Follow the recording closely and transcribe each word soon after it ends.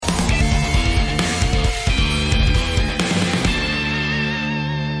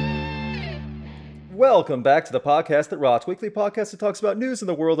Welcome back to the podcast that rocks, weekly podcast that talks about news in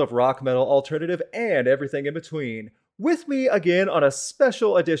the world of rock, metal, alternative, and everything in between. With me again on a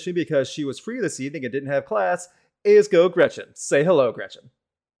special edition because she was free this evening and didn't have class is Go Gretchen. Say hello, Gretchen.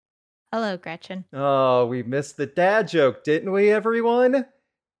 Hello, Gretchen. Oh, we missed the dad joke, didn't we, everyone?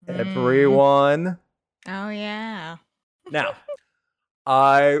 Everyone. Oh, yeah. Now,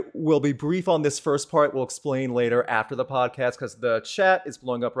 I will be brief on this first part. We'll explain later after the podcast because the chat is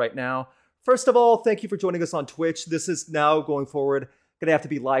blowing up right now. First of all, thank you for joining us on Twitch. This is now going forward going to have to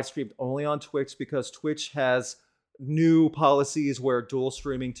be live streamed only on Twitch because Twitch has new policies where dual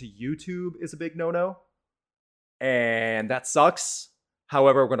streaming to YouTube is a big no-no. And that sucks.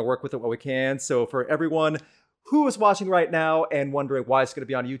 However, we're going to work with it while we can. So for everyone who is watching right now and wondering why it's going to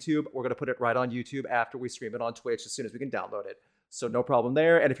be on YouTube, we're going to put it right on YouTube after we stream it on Twitch as soon as we can download it. So no problem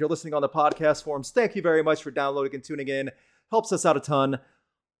there. And if you're listening on the podcast forums, thank you very much for downloading and tuning in. Helps us out a ton.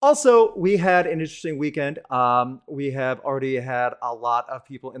 Also, we had an interesting weekend. We have already had a lot of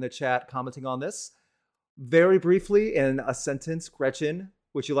people in the chat commenting on this. Very briefly, in a sentence, Gretchen,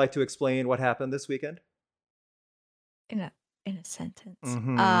 would you like to explain what happened this weekend? In a sentence.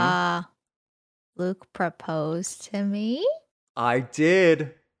 Mm-hmm. Luke proposed to me. I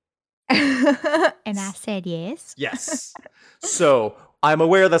did. And I said yes. Yes. So, I'm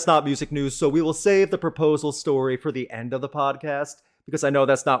aware that's not music news, so we will save the proposal story for the end of the podcast, because I know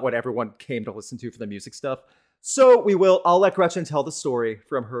that's not what everyone came to listen to for the music stuff. So I'll let Gretchen tell the story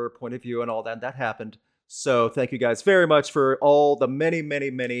from her point of view and all that happened. So thank you guys very much for all the many, many,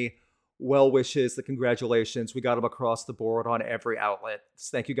 many well wishes, the congratulations. We got them across the board on every outlet.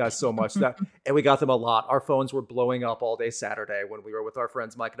 Thank you guys so much. And we got them a lot. Our phones were blowing up all day Saturday when we were with our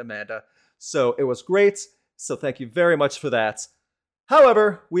friends Mike and Amanda. So it was great. So thank you very much for that.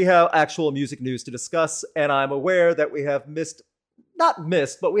 However, we have actual music news to discuss, and I'm aware that we have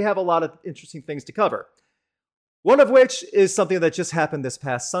but we have a lot of interesting things to cover. One of which is something that just happened this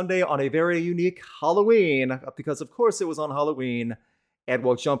past Sunday on a very unique Halloween, because of course it was on Halloween, and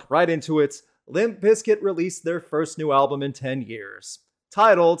we'll jump right into it. Limp Bizkit released their first new album in 10 years,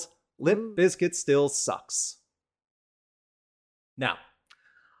 titled Limp Bizkit Still Sucks. Now,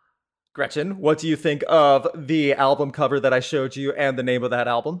 Gretchen, what do you think of the album cover that I showed you and the name of that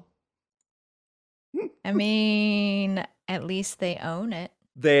album? I mean, at least they own it.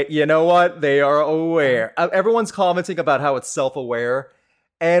 You know what? They are aware. Everyone's commenting about how it's self-aware.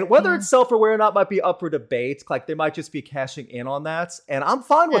 And whether it's self-aware or not might be up for debate. Like, they might just be cashing in on that. And I'm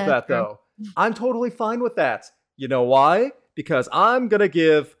fine with that, though. I'm totally fine with that. You know why? Because I'm going to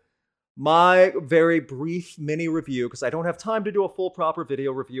give my very brief mini review, because I don't have time to do a full proper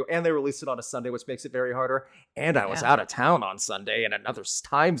video review. And they released it on a Sunday, which makes it very harder. And I was out of town on Sunday in another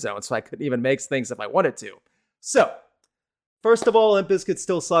time zone, so I couldn't even make things if I wanted to. So, first of all, Limp Bizkit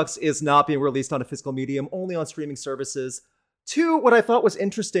Still Sucks is not being released on a physical medium, only on streaming services. Two, what I thought was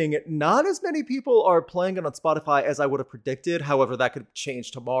interesting, not as many people are playing it on Spotify as I would have predicted. However, that could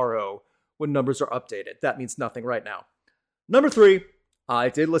change tomorrow when numbers are updated. That means nothing right now. Number three, I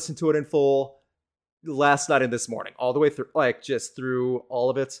did listen to it in full last night and this morning, all the way through, just through all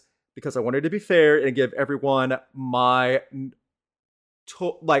of it, because I wanted to be fair and give everyone my,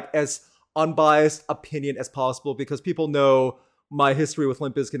 as unbiased opinion as possible, because people know my history with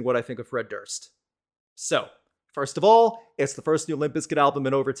Limp Bizkit and what I think of Fred Durst. So, first of all, it's the first new Limp Bizkit album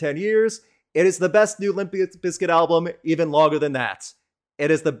in over 10 years. It is the best new Limp Bizkit album, even longer than that.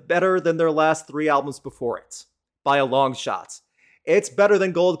 It is better than their last 3 albums before it, by a long shot. It's better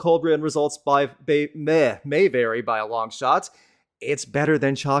than Gold Cobra, and results may vary by a long shot. It's better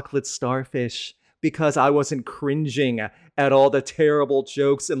than Chocolate Starfish, because I wasn't cringing at all the terrible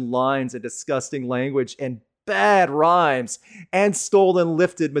jokes and lines and disgusting language and bad rhymes and stolen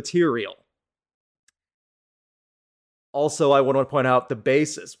lifted material. Also, I want to point out the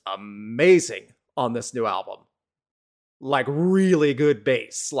bass is amazing on this new album. Like, really good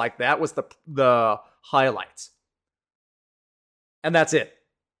bass. Like, that was the highlight. And that's it.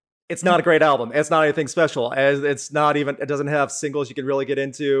 It's not a great album. It's not anything special. It doesn't have singles you can really get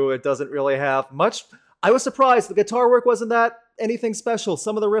into. It doesn't really have much. I was surprised. The guitar work wasn't that anything special.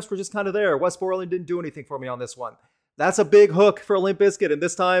 Some of the riffs were just kind of there. Wes Borland didn't do anything for me on this one. That's a big hook for Limp Bizkit, and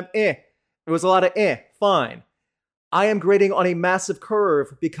this time, It was a lot of fine. I am grading on a massive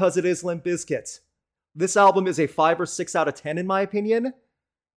curve because it is Limp Bizkit. This album is a 5 or 6 out of 10 in my opinion,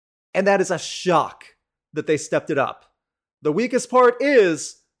 and that is a shock that they stepped it up. The weakest part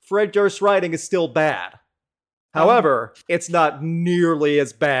is Fred Durst's writing is still bad. However, it's not nearly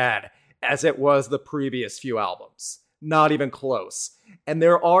as bad as it was the previous few albums. Not even close. And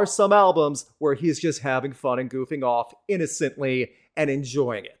there are some albums where he's just having fun and goofing off innocently and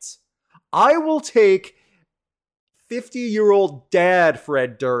enjoying it. I will take 50-year-old dad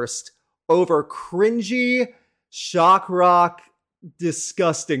Fred Durst over cringy, shock rock,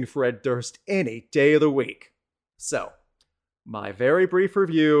 disgusting Fred Durst any day of the week. So, my very brief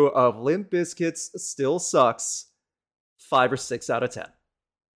review of Limp Bizkit's Still Sucks, 5 or 6 out of 10.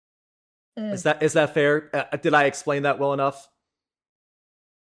 Is that fair? Did I explain that well enough?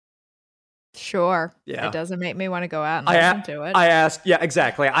 Sure. Yeah. It doesn't make me want to go out and listen to it. I asked, yeah,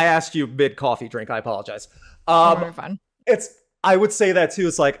 exactly. I asked you mid-coffee drink. I apologize. Fun. I would say that too.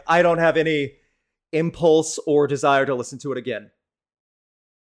 It's like, I don't have any impulse or desire to listen to it again.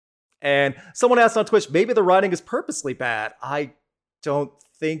 And someone asked on Twitch, maybe the writing is purposely bad. I don't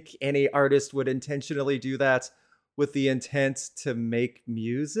think any artist would intentionally do that with the intent to make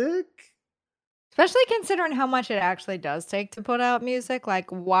music. Especially considering how much it actually does take to put out music. Like,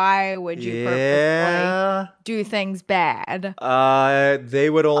 why would you purposely do things bad? They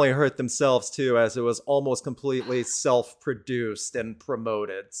would only hurt themselves too, as it was almost completely self-produced and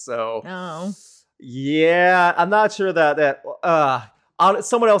promoted. So, yeah, I'm not sure that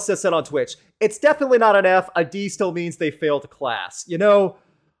someone else just said on Twitch, it's definitely not an F. A D still means they failed class. You know,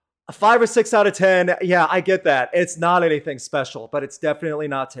 a 5 or 6 out of 10. Yeah, I get that. It's not anything special, but it's definitely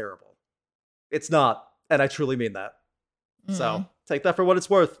not terrible. It's not, and I truly mean that. So take that for what it's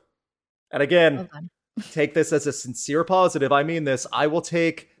worth. And again, take this as a sincere positive. I mean this. I will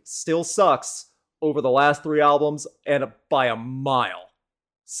take Still Sucks over the last 3 albums and by a mile.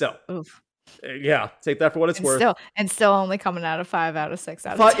 So, yeah, take that for what it's worth. Still only coming out of 5 out of 6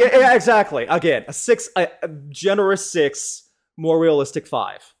 out of 10. Yeah, exactly. Again, a generous 6, more realistic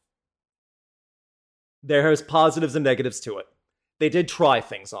 5. There's positives and negatives to it. They did try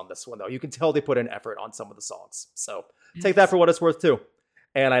things on this one, though. You can tell they put in effort on some of the songs. So take that for what it's worth, too.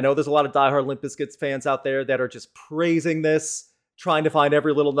 And I know there's a lot of diehard Limp Bizkit fans out there that are just praising this, trying to find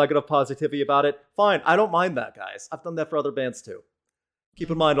every little nugget of positivity about it. Fine. I don't mind that, guys. I've done that for other bands, too. Keep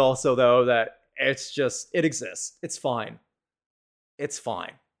in mind also, though, that it exists. It's fine. It's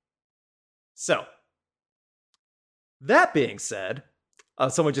fine. So, that being said,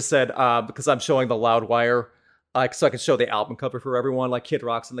 someone just said, because I'm showing the Loudwire, so I can show the album cover for everyone, like Kid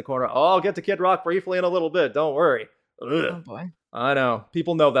Rock's in the corner. Oh, I'll get to Kid Rock briefly in a little bit. Don't worry. Ugh. Oh, boy. I know.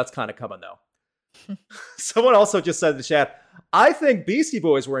 People know that's kind of coming, though. Someone also just said in the chat, I think Beastie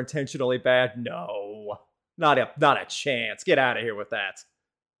Boys were intentionally bad. No. Not a chance. Get out of here with that.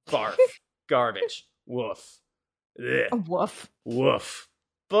 Barf. Garbage. Woof. Ugh. Woof. Woof.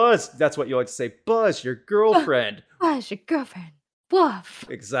 Buzz. That's what you like to say. Buzz your girlfriend. Buzz your girlfriend. Woof.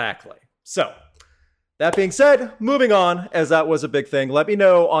 Exactly. So, that being said, moving on, as that was a big thing. Let me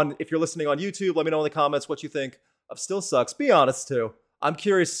know if you're listening on YouTube, let me know in the comments what you think of Still Sucks. Be honest, too. I'm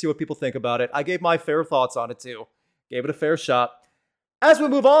curious to see what people think about it. I gave my fair thoughts on it, too. Gave it a fair shot. As we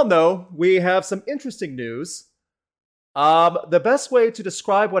move on, though, we have some interesting news. The best way to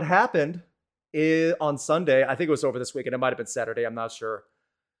describe what happened is on Sunday, I think it was over this weekend, it might have been Saturday, I'm not sure.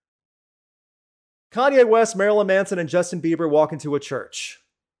 Kanye West, Marilyn Manson, and Justin Bieber walk into a church.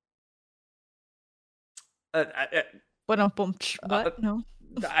 What? No.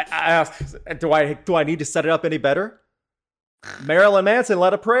 I asked, do I need to set it up any better? Marilyn Manson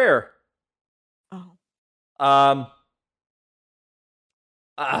led a prayer.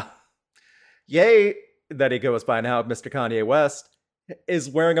 Ye, that he goes by now, Mr. Kanye West, is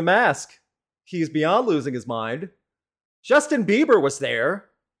wearing a mask. He's beyond losing his mind. Justin Bieber was there.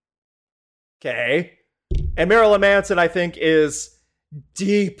 Okay. And Marilyn Manson, I think, is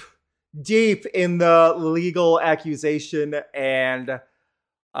deep in the legal accusation and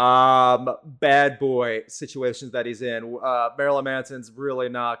bad boy situations that he's in. Marilyn Manson's really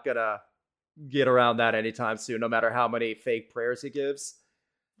not gonna get around that anytime soon, no matter how many fake prayers he gives.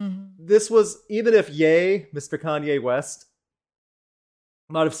 This was, even if Mr. Kanye West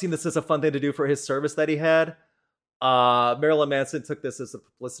might have seen this as a fun thing to do for his service that he had, Marilyn Manson took this as a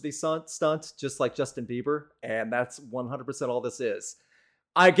publicity stunt, just like Justin Bieber, and that's 100% all this is.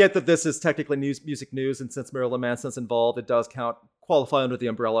 I get that this is technically music news, and since Marilyn Manson's involved, it does qualify under the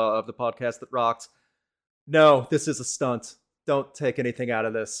umbrella of the podcast that rocked. No, this is a stunt. Don't take anything out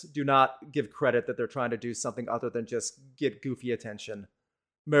of this. Do not give credit that they're trying to do something other than just get goofy attention.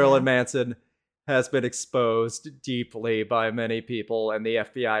 Marilyn Manson has been exposed deeply by many people, and the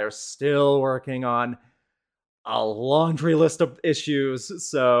FBI are still working on a laundry list of issues,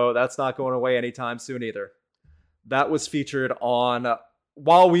 so that's not going away anytime soon either. That was featured on,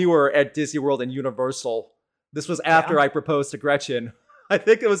 while we were at Disney World and Universal. This was after I proposed to Gretchen. I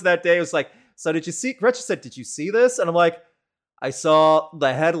think it was that day. It was like, so did you see, Gretchen said, did you see this? And I'm like, I saw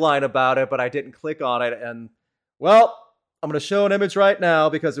the headline about it, but I didn't click on it. And, well, I'm going to show an image right now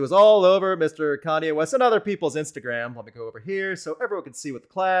because it was all over Mr. Kanye West and other people's Instagram. Let me go over here so everyone can see with the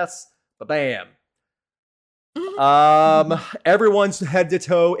class. Ba-bam. Everyone's head to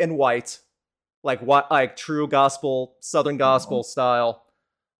toe in white. Like true gospel, Southern gospel style.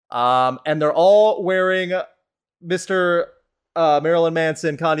 And they're all wearing Mr. Marilyn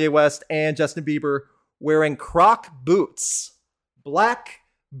Manson, Kanye West, and Justin Bieber wearing Croc boots. Black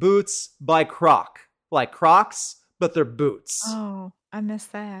boots by Croc. Like Crocs, but they're boots. Oh, I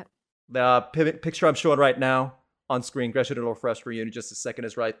missed that. The picture I'm showing right now on screen, Gretchen and Refresh Reunion, just a second,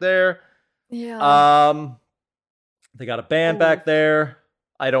 is right there. Yeah. They got a band back there.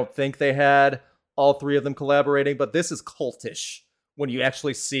 I don't think they had all three of them collaborating, but this is cultish when you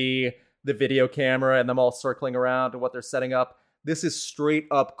actually see the video camera and them all circling around and what they're setting up. This is straight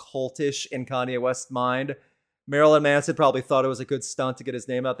up cultish in Kanye West's mind. Marilyn Manson probably thought it was a good stunt to get his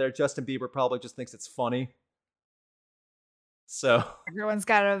name out there. Justin Bieber probably just thinks it's funny. So everyone's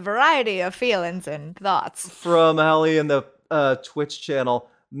got a variety of feelings and thoughts. From Hallie in the Twitch channel,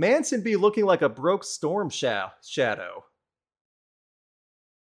 Manson be looking like a broke storm shadow.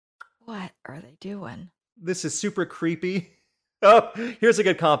 What are they doing? This is super creepy. Oh, here's a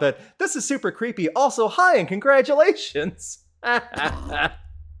good comment. This is super creepy. Also, hi and congratulations. Boy,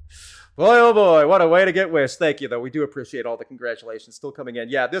 oh boy, what a way to get wished. Thank you, though. We do appreciate all the congratulations still coming in.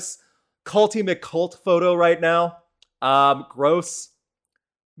 Yeah, this culty McCult photo right now. Gross.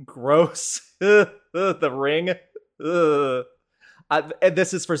 The ring. And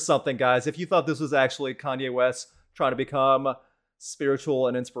this is for something, guys. If you thought this was actually Kanye West trying to become spiritual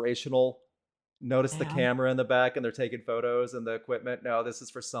and inspirational, notice the camera in the back and they're taking photos and the equipment. No, this is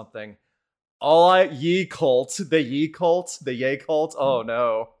for something. The Ye cult. Oh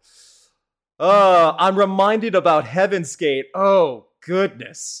no. I'm reminded about Heaven's Gate. Oh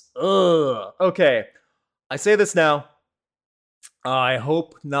goodness. Okay. I say this now. I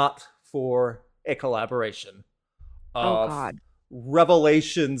hope not for a collaboration of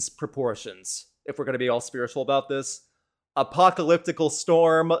Revelations proportions. If we're going to be all spiritual about this. Apocalyptical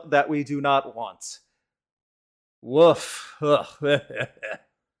storm that we do not want. Woof. Yeah.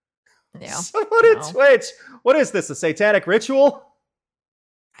 Someone at Twitch. What is this? A satanic ritual?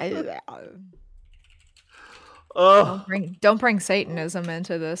 Don't bring Satanism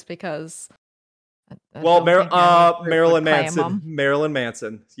into this because. Marilyn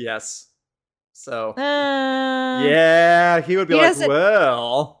Manson. Yes. So. Yeah, he would be like,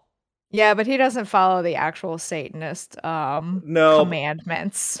 well. Yeah, but he doesn't follow the actual Satanist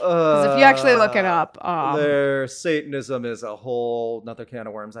commandments. Because if you actually look it up, their Satanism is a whole another can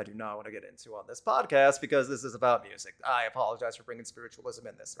of worms I do not want to get into on this podcast because this is about music. I apologize for bringing spiritualism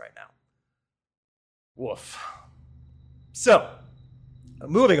in this right now. Woof. So,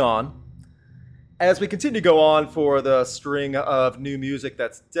 moving on. As we continue to go on for the string of new music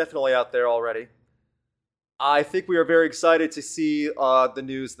that's definitely out there already, I think we are very excited to see the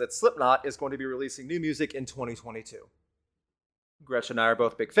news that Slipknot is going to be releasing new music in 2022. Gretchen and I are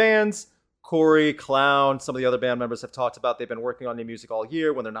both big fans. Corey, Clown, some of the other band members have talked about they've been working on new music all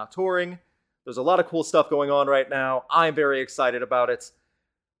year when they're not touring. There's a lot of cool stuff going on right now. I'm very excited about it.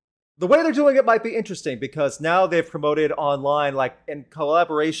 The way they're doing it might be interesting because now they've promoted online, like in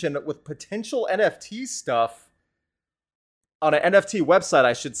collaboration with potential NFT stuff, on an NFT website,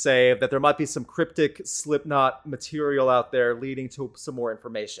 I should say, that there might be some cryptic Slipknot material out there leading to some more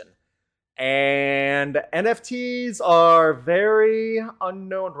information. And NFTs are very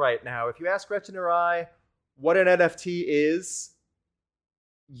unknown right now. If you ask Gretchen or I what an NFT is,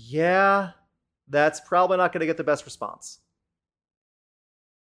 yeah, that's probably not going to get the best response.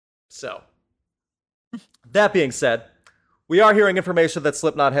 So, that being said, we are hearing information that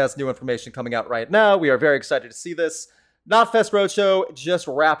Slipknot has new information coming out right now. We are very excited to see this. Knotfest Roadshow just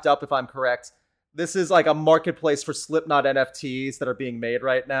wrapped up, if I'm correct. This is like a marketplace for Slipknot NFTs that are being made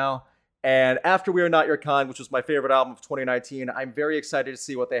right now. And after We Are Not Your Kind, which was my favorite album of 2019, I'm very excited to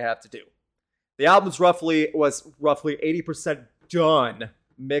see what they have to do. The album's roughly 80% done,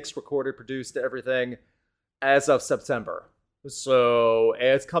 mixed, recorded, produced, everything, as of September. So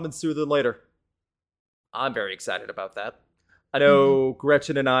it's coming sooner than later. I'm very excited about that. I know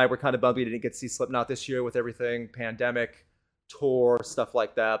Gretchen and I were kind of bummed we didn't get to see Slipknot this year with everything, pandemic, tour, stuff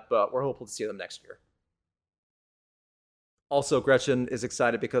like that, but we're hopeful to see them next year. Also, Gretchen is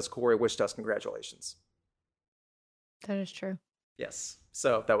excited because Corey wished us congratulations. That is true. Yes.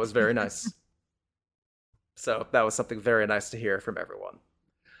 So that was very nice. So that was something very nice to hear from everyone.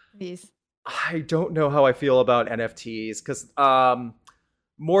 Yes. I don't know how I feel about NFTs because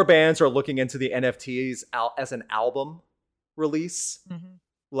more bands are looking into the NFTs as an album release,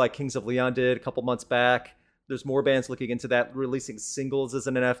 like Kings of Leon did a couple months back. There's more bands looking into that, releasing singles as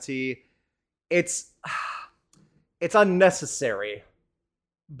an NFT. It's unnecessary,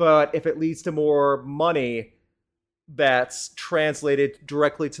 but if it leads to more money that's translated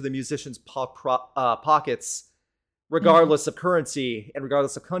directly to the musicians' pockets, regardless of currency and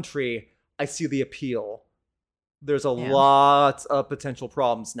regardless of country, I see the appeal. There's a lot of potential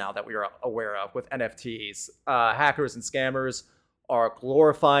problems now that we are aware of with NFTs. Hackers and scammers are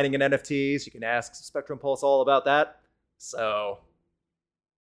glorifying in NFTs. You can ask Spectrum Pulse all about that. So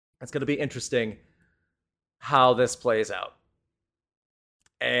it's going to be interesting how this plays out.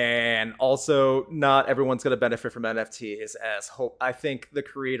 And also, not everyone's going to benefit from NFTs as I think the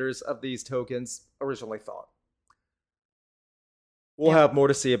creators of these tokens originally thought. We'll have more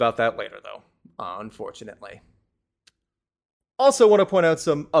to see about that later, though, unfortunately. Also want to point out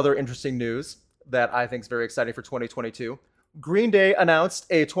some other interesting news that I think is very exciting for 2022. Green Day announced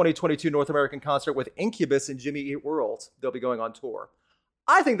a 2022 North American concert with Incubus and Jimmy Eat World. They'll be going on tour.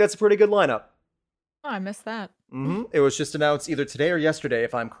 I think that's a pretty good lineup. Oh, I missed that. It was just announced either today or yesterday,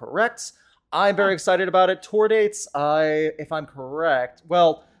 if I'm correct. I'm very excited about it. Tour dates, if I'm correct,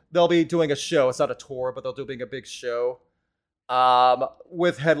 well, they'll be doing a show. It's not a tour, but they'll be doing a big show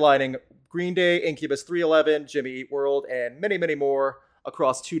with headlining Green Day, Incubus 311, Jimmy Eat World, and many, many more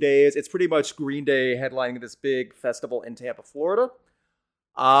across 2 days. It's pretty much Green Day headlining this big festival in Tampa, Florida.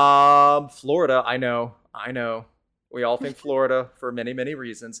 Florida, I know. We all think Florida for many, many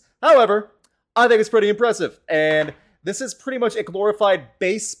reasons. However, I think it's pretty impressive. And this is pretty much a glorified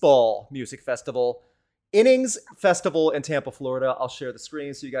baseball music festival. Innings Festival in Tampa, Florida. I'll share the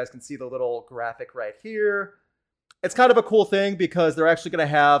screen so you guys can see the little graphic right here. It's kind of a cool thing because they're actually going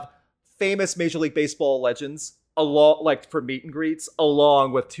to have famous Major League Baseball legends for meet and greets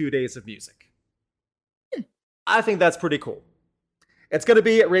along with 2 days of music. I think that's pretty cool. It's going to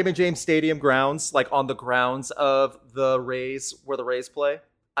be at Raymond James Stadium grounds, like on the grounds of the Rays, where the Rays play.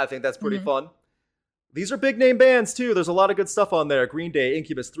 I think that's pretty fun. These are big name bands too. There's a lot of good stuff on there. Green Day,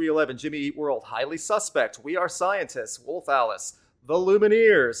 Incubus, 311, Jimmy Eat World, Highly Suspect, We Are Scientists, Wolf Alice, The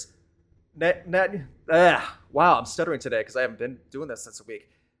Lumineers. Wow, I'm stuttering today because I haven't been doing this since a week.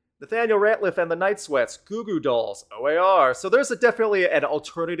 Nathaniel Rateliff and the Night Sweats, Goo Goo Dolls, OAR. So there's definitely an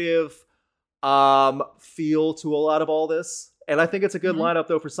alternative feel to a lot of all this. And I think it's a good lineup,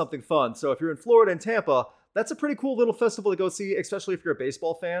 though, for something fun. So if you're in Florida and Tampa, that's a pretty cool little festival to go see, especially if you're a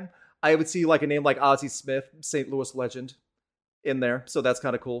baseball fan. I would see like a name like Ozzie Smith, St. Louis legend, in there. So that's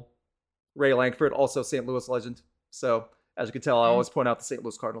kind of cool. Ray Lankford, also St. Louis legend. So as you can tell, I always point out the St.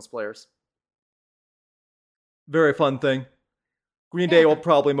 Louis Cardinals players. Very fun thing. Green Day will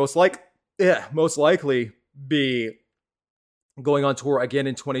probably most likely be going on tour again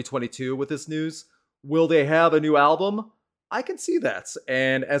in 2022 with this news. Will they have a new album? I can see that.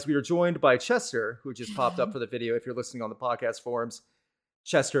 And as we are joined by Chester, who just popped up for the video, if you're listening on the podcast forums,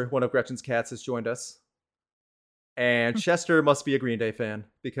 Chester, one of Gretchen's cats, has joined us. And Chester must be a Green Day fan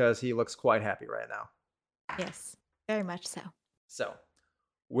because he looks quite happy right now. Yes, very much so. So,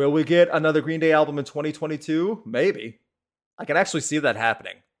 will we get another Green Day album in 2022? Maybe. I can actually see that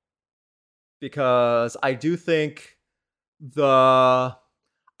happening. Because I do think I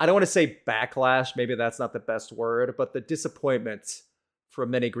don't want to say backlash, maybe that's not the best word, but the disappointment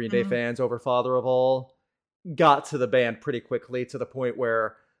from many Green Day fans over Father of All got to the band pretty quickly, to the point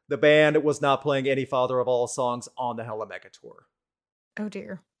where the band was not playing any Father of All songs on the Hella Mega Tour. Oh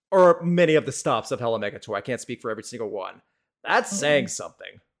dear. Or many of the stops of Hella Mega Tour. I can't speak for every single one. That's saying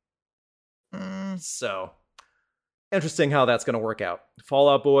something. So, interesting how that's going to work out. Fall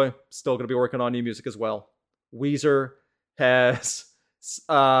Out Boy, still going to be working on new music as well. Weezer has...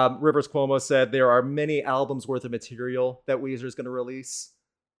 Rivers Cuomo said there are many albums worth of material that Weezer is going to release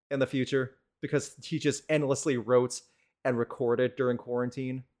in the future because he just endlessly wrote and recorded during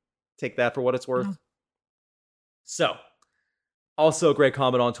quarantine. Take that for what it's worth. So, also a great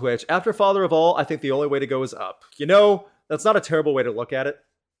comment on Twitch. After Father of All, I think the only way to go is up. You know, that's not a terrible way to look at it.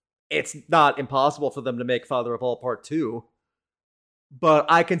 It's not impossible for them to make Father of All Part 2. But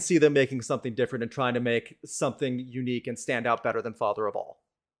I can see them making something different and trying to make something unique and stand out better than Father of All.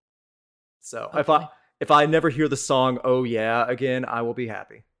 So if I never hear the song "Oh Yeah" again, I will be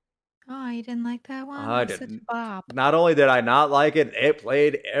happy. Oh, you didn't like that one? I didn't. Such a bop. Not only did I not like it, it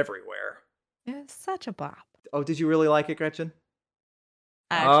played everywhere. It was such a bop. Oh, did you really like it, Gretchen?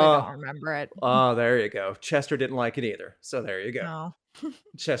 I actually don't remember it. Oh, there you go. Chester didn't like it either. So there you go. No.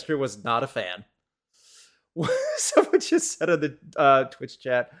 Chester was not a fan. Someone just said in the Twitch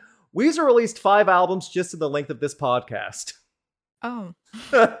chat, Weezer released 5 albums just in the length of this podcast. Oh.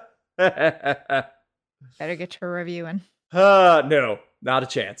 Better get your reviewing. No. Not a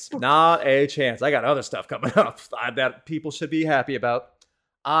chance. Not a chance. I got other stuff coming up that people should be happy about.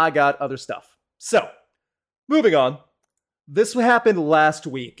 I got other stuff. So, moving on. This happened last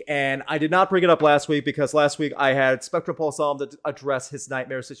week, and I did not bring it up last week because last week I had Spectrum Pulse on to address his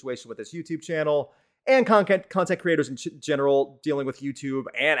nightmare situation with his YouTube channel and content creators in general dealing with YouTube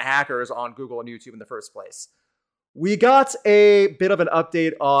and hackers on Google and YouTube in the first place. We got a bit of an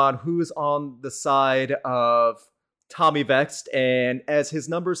update on who's on the side of Tommy Vexed, and as his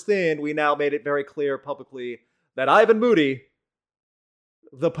numbers thin, we now made it very clear publicly that Ivan Moody,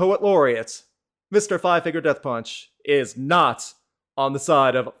 the poet laureate, Mr. Five Finger Death Punch, is not on the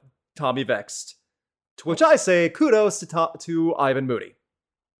side of Tommy Vexed. To which I say kudos to Ivan Moody.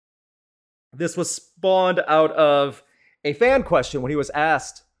 This was spawned out of a fan question when he was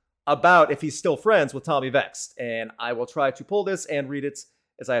asked about if he's still friends with Tommy Vexed. And I will try to pull this and read it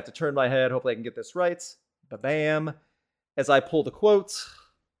as I have to turn my head. Hopefully I can get this right. Ba-bam. As I pull the quote.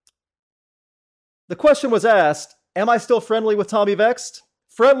 The question was asked, am I still friendly with Tommy Vexed?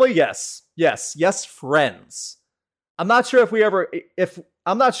 Friendly, yes. Yes, friends. I'm not sure if we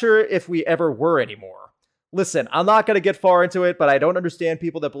ever were anymore. Listen, I'm not going to get far into it, but I don't understand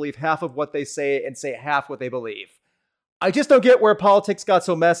people that believe half of what they say and say half what they believe. I just don't get where politics got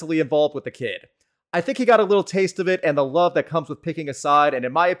so massively involved with the kid. I think he got a little taste of it and the love that comes with picking a side, and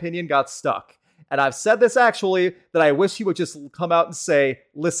in my opinion, got stuck. And I've said this actually, that I wish he would just come out and say,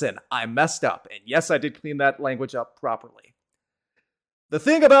 listen, I messed up. And yes, I did clean that language up properly. The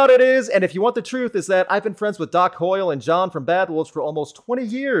thing about it is, and if you want the truth, is that I've been friends with Doc Hoyle and John from Bad Wolves for almost 20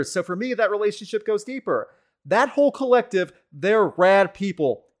 years. So for me, that relationship goes deeper. That whole collective, they're rad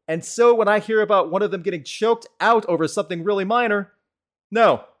people. And so when I hear about one of them getting choked out over something really minor,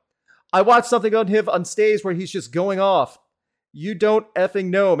 no. I watched something on him on stage where he's just going off. You don't effing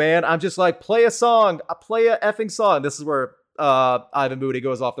know, man. I'm just like, play a song. Play a effing song. This is where Ivan Moody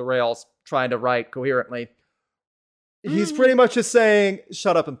goes off the rails trying to write coherently. He's pretty much just saying,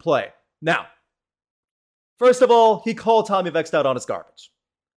 shut up and play. Now, first of all, he called Tommy Vexed out on his garbage.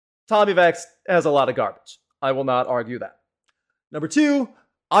 Tommy Vexed has a lot of garbage. I will not argue that. Number two,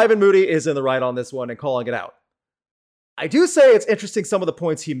 Ivan Moody is in the right on this one and calling it out. I do say it's interesting some of the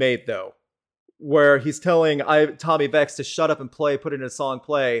points he made, though, where he's telling Tommy Vexed to shut up and play, put in a song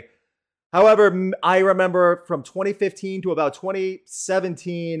play. However, I remember from 2015 to about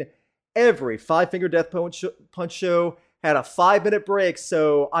 2017, every Five Finger Death Punch show had a 5-minute break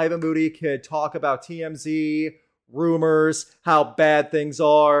so Ivan Moody could talk about TMZ, rumors, how bad things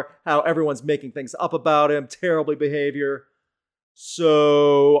are, how everyone's making things up about him, terrible behavior.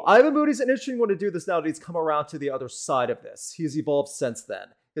 So Ivan Moody's an interesting one to do this now that he's come around to the other side of this. He's evolved since then.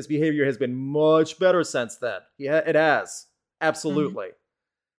 His behavior has been much better since then. It has. Absolutely.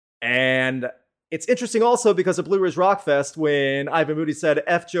 And it's interesting also because of Blue Ridge Rock Fest when Ivan Moody said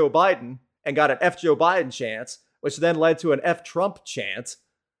F Joe Biden and got an F Joe Biden chant, which then led to an F Trump chant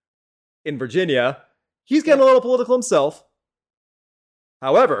in Virginia. He's getting a little political himself.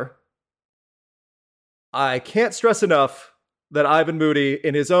 However, I can't stress enough that Ivan Moody,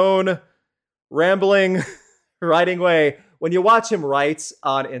 in his own rambling, writing way, when you watch him write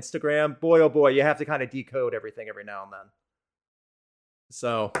on Instagram, boy, oh boy, you have to kind of decode everything every now and then.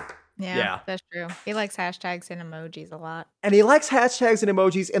 So, yeah, that's true. He likes hashtags and emojis a lot. And he likes hashtags and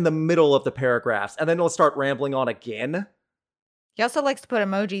emojis in the middle of the paragraphs, and then he'll start rambling on again. He also likes to put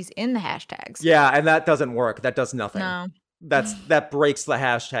emojis in the hashtags. Yeah, and that doesn't work. That does nothing. No. That breaks the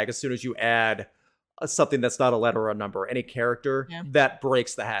hashtag as soon as you add something that's not a letter or a number. Any character, that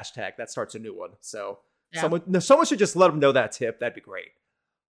breaks the hashtag. That starts a new one. So someone should just let him know that tip. That'd be great.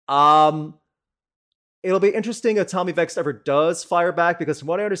 It'll be interesting if Tommy Vexed ever does fire back, because from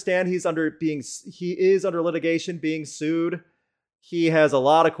what I understand, he is under litigation, being sued. He has a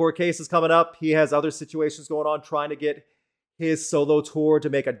lot of court cases coming up. He has other situations going on, trying to get his solo tour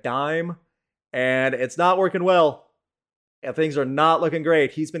to make a dime, and it's not working well. And things are not looking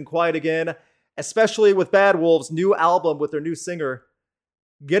great. He's been quiet again, especially with Bad Wolves' new album with their new singer.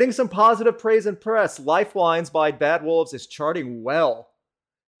 Getting some positive praise and press. Lifelines by Bad Wolves is charting well.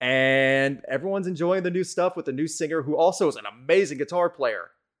 And everyone's enjoying the new stuff with the new singer, who also is an amazing guitar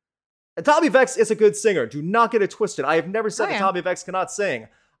player. And Tommy Vexed is a good singer. Do not get it twisted. I have never said that Tommy Vexed cannot sing.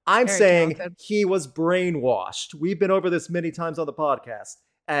 I'm saying he was brainwashed. We've been over this many times on the podcast.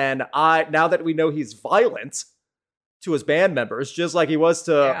 And now that we know he's violent to his band members, just like he was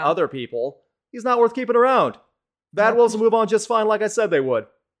to other people, he's not worth keeping around. Bad Wolves will move on just fine, like I said they would.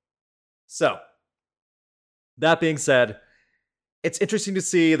 So, that being said, it's interesting to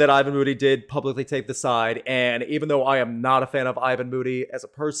see that Ivan Moody did publicly take the side, and even though I am not a fan of Ivan Moody as a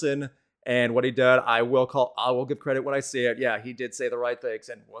person, And what he did, I will give credit when I see it. Yeah, he did say the right things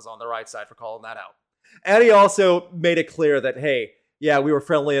and was on the right side for calling that out. And he also made it clear that, hey, yeah, we were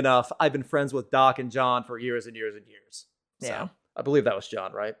friendly enough. I've been friends with Doc and John for years and years and years. Yeah. So I believe that was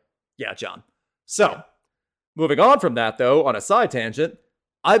John, right? Yeah, John. So moving on from that, though, on a side tangent,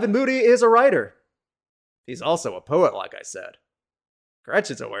 Ivan Moody is a writer. He's also a poet, like I said.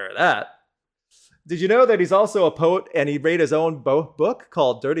 Gretchen's aware of that. Did you know that he's also a poet and he wrote his own book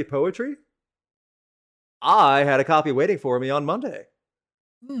called Dirty Poetry? I had a copy waiting for me on Monday.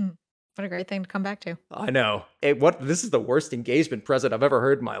 What a great thing to come back to. I know. This is the worst engagement present I've ever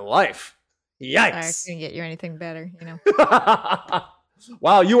heard in my life. Yikes. I couldn't get you anything better, you know.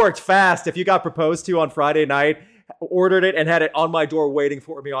 Wow, you worked fast. If you got proposed to on Friday night, ordered it, and had it on my door waiting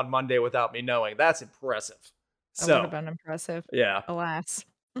for me on Monday without me knowing, that's impressive. That would have been impressive. Yeah. Alas.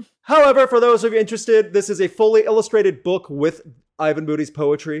 However, for those of you interested, this is a fully illustrated book with Ivan Moody's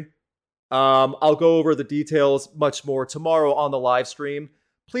poetry. I'll go over the details much more tomorrow on the live stream.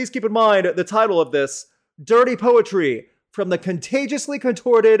 Please keep in mind the title of this, Dirty Poetry, from the contagiously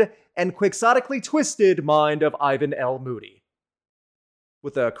contorted and quixotically twisted mind of Ivan L. Moody.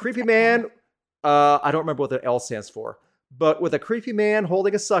 With a creepy man, I don't remember what the L stands for, but with a creepy man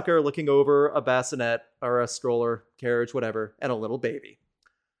holding a sucker looking over a bassinet or a stroller, carriage, whatever, and a little baby.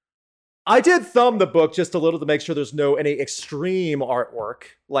 I did thumb the book just a little to make sure there's any extreme artwork,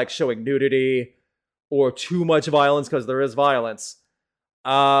 like showing nudity or too much violence, because there is violence.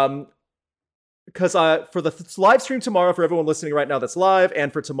 Because for the live stream tomorrow, for everyone listening right now that's live,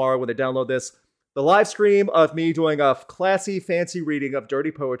 and for tomorrow when they download this, the live stream of me doing a classy, fancy reading of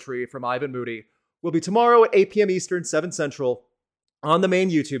Dirty Poetry from Ivan Moody will be tomorrow at 8 p.m. Eastern, 7 Central, on the main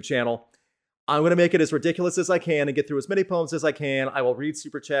YouTube channel. I'm going to make it as ridiculous as I can and get through as many poems as I can. I will read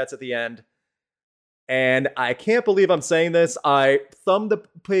super chats at the end. And I can't believe I'm saying this. I thumbed the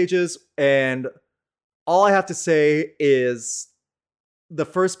pages, and all I have to say is the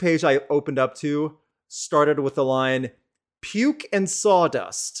first page I opened up to started with the line, "Puke and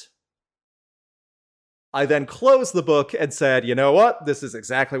sawdust." I then closed the book and said, you know what? This is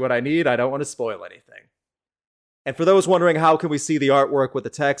exactly what I need. I don't want to spoil anything. And for those wondering how can we see the artwork with the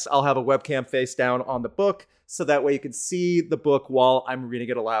text, I'll have a webcam face down on the book, so that way you can see the book while I'm reading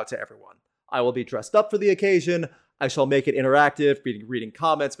it aloud to everyone. I will be dressed up for the occasion. I shall make it interactive, reading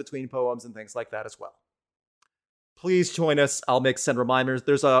comments between poems and things like that as well. Please join us. I'll send reminders.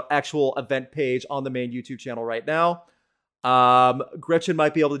 There's an actual event page on the main YouTube channel right now. Gretchen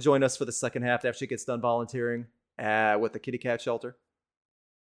might be able to join us for the second half after she gets done volunteering with the kitty cat shelter.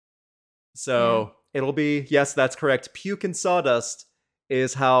 So it'll be, yes, that's correct. Puke and sawdust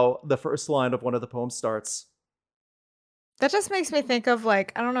is how the first line of one of the poems starts. That just makes me think of,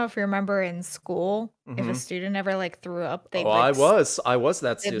 like, I don't know if you remember in school, if a student ever like threw up, they'd I was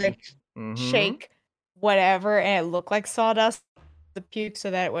that student. Shake whatever, and it looked like sawdust, the puke, so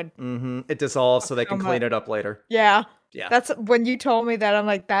that it would it dissolves so they can clean it up later. Yeah. That's when you told me that, I'm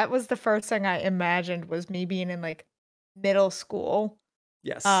like, that was the first thing I imagined, was me being in like middle school.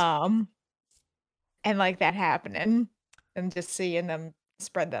 Yes. And like that happening and just seeing them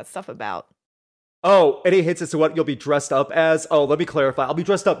spread that stuff about. Oh, and he hits us to what you'll be dressed up as. Oh, let me clarify. I'll be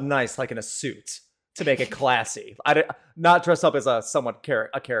dressed up nice, like in a suit, to make it classy. Not dressed up as a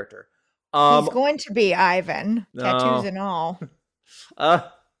character. He's going to be Ivan, tattoos and all,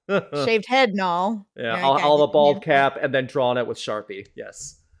 shaved head and all. Yeah, I'll have a bald cap and then drawn it with Sharpie.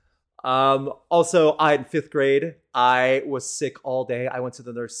 Yes. Also, in 5th grade, I was sick all day. I went to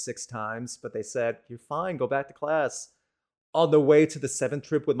the nurse 6 times, but they said, "You're fine. Go back to class." On the way to the 7th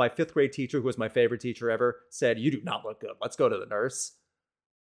trip with my 5th grade teacher, who was my favorite teacher ever, said, "You do not look good. Let's go to the nurse."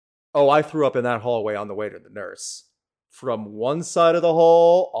 Oh, I threw up in that hallway on the way to the nurse. From one side of the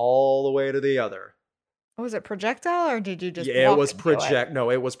hall all the way to the other. Was it projectile, or did you just walk it was No,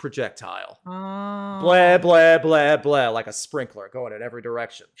 it was projectile. Oh. Blah, blah, blah, blah, like a sprinkler going in every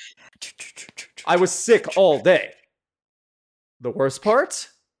direction. I was sick all day. The worst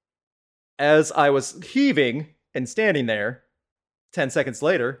part? As I was heaving and standing there, 10 seconds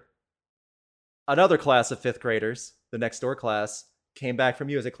later, another class of 5th graders, the next door class, came back from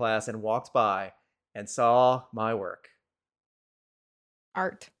music class and walked by and saw my work.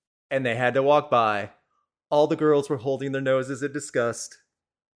 Art. And they had to walk by. All the girls were holding their noses in disgust.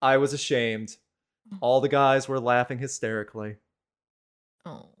 I was ashamed. All the guys were laughing hysterically.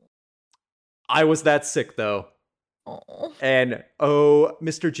 Oh. I was that sick, though. Oh. And, oh,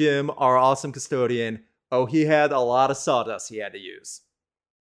 Mr. Jim, our awesome custodian, oh, he had a lot of sawdust he had to use.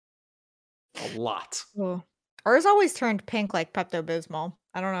 A lot. Oh. Ours always turned pink like Pepto-Bismol.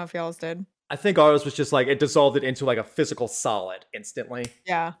 I don't know if y'all's did. I think ours was just like it dissolved it into like a physical solid instantly.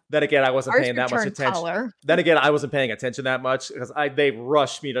 Yeah. Then again, I wasn't Ours paying would that much turn attention. color. Then again, I wasn't paying attention that much because they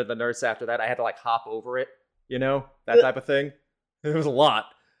rushed me to the nurse after that. I had to like hop over it, that type of thing. It was a lot.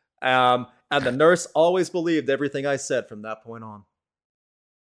 And the nurse always believed everything I said from that point on.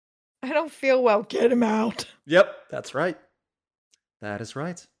 I don't feel well. Get him out. Yep, that's right. That is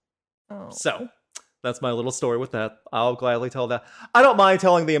right. Oh. So, that's my little story with that. I'll gladly tell that. I don't mind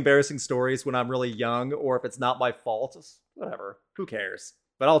telling the embarrassing stories when I'm really young or if it's not my fault. Whatever. Who cares?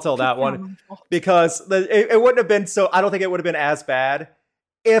 But I'll tell that one because it wouldn't have been so. I don't think it would have been as bad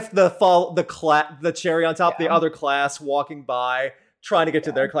if the cherry on top, the other class walking by, trying to get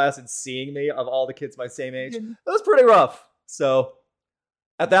to their class and seeing me of all the kids my same age. It was pretty rough. So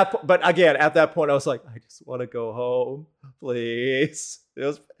at that point, I was like, I just want to go home, please.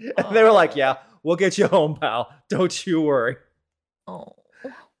 And they were like, yeah, we'll get you home, pal. Don't you worry. Oh.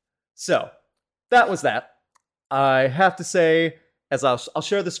 So that was that. I have to say, as I'll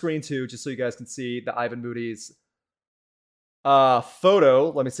share the screen too, just so you guys can see the Ivan Moody's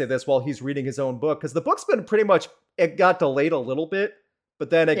photo. Let me say this while he's reading his own book, because the book's been pretty much, it got delayed a little bit, but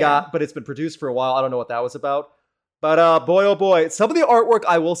then but it's been produced for a while. I don't know what that was about. But boy, oh boy, some of the artwork,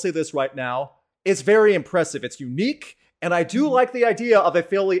 I will say this right now, is very impressive. It's unique, and I do like the idea of a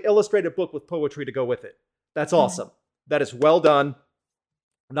fully illustrated book with poetry to go with it. That's awesome. That is well done.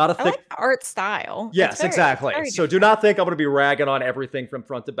 Not a thick... I like the art style. Yes, exactly. So do not think I'm going to be ragging on everything from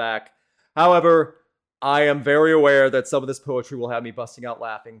front to back. However, I am very aware that some of this poetry will have me busting out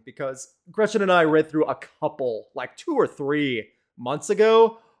laughing because Gretchen and I read through a couple, like 2 or 3 months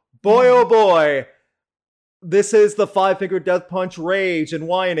ago. Boy, oh boy, this is the 5-finger death punch rage and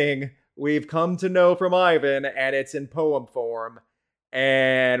whining we've come to know from Ivan, and it's in poem form.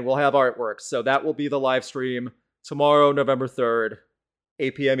 And we'll have artwork. So that will be the live stream tomorrow, November 3rd.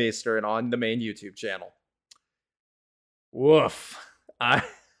 8 p.m. Eastern on the main YouTube channel. Woof. I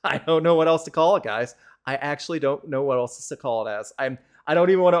don't know what else to call it, guys. I actually don't know what else to call it as. I don't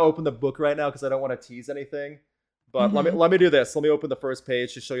even want to open the book right now because I don't want to tease anything. But let me do this. Let me open the first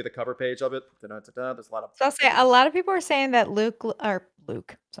page to show you the cover page of it. There's a lot of. So I'll say a lot of people are saying that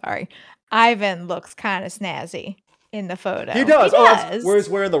Ivan looks kind of snazzy in the photo. He does. Where he's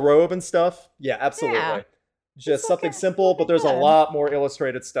wearing the robe and stuff. Yeah, absolutely. Yeah. Just something simple, but there's a lot more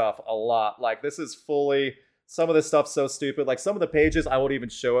illustrated stuff. A lot. Like, this is fully... Some of this stuff's so stupid. Like, some of the pages, I won't even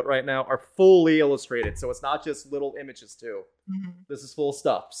show it right now, are fully illustrated. So it's not just little images, too. This is full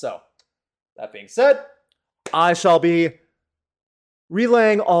stuff. So, that being said, I shall be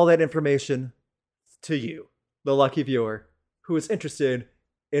relaying all that information to you, the lucky viewer, who is interested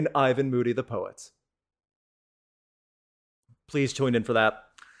in Ivan Moody the poet. Please join in for that.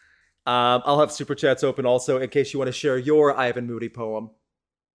 I'll have super chats open also in case you want to share your Ivan Moody poem,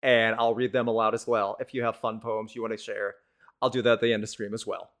 and I'll read them aloud as well. If you have fun poems you want to share, I'll do that at the end of stream as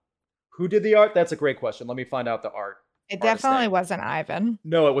well. Who did the art? That's a great question. Let me find out the art. It definitely wasn't Ivan.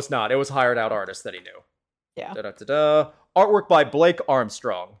 No, it was not. It was hired out artist that he knew. Yeah. Artwork by Blake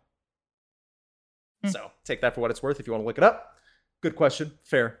Armstrong. So take that for what it's worth if you want to look it up. Good question.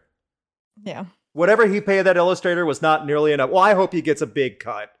 Fair. Yeah. Whatever he paid that illustrator was not nearly enough. Well, I hope he gets a big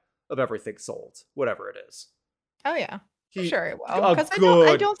cut of everything sold, whatever it is. Oh yeah, for sure it will. Because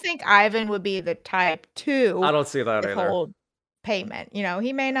I don't think Ivan would be the type to. I don't see that either. Payment,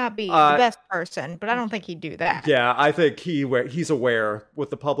 he may not be the best person, but I don't think he'd do that. Yeah, I think he's aware with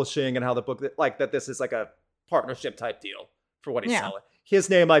the publishing and how the book, like that, this is like a partnership type deal for what he's selling. His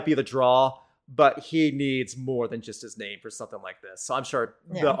name might be the draw, but he needs more than just his name for something like this. So I'm sure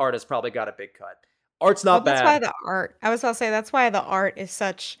the artist probably got a big cut. Art's not bad. That's why the art. I was gonna say that's why the art is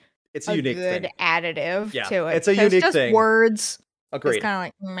such. It's a unique good thing. Additive to it. It's a unique just thing. Words. Agreed. It's kind of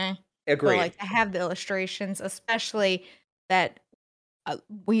like meh. Agreed. But like to have the illustrations, especially that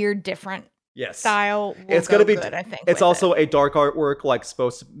weird different style. It's gonna be good. I think it's also a dark artwork, like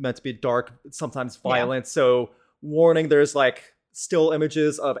meant to be dark, sometimes violent. So warning, there's like still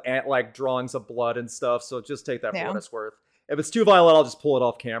images of like drawings of blood and stuff. So just take that for what it's worth. If it's too violent, I'll just pull it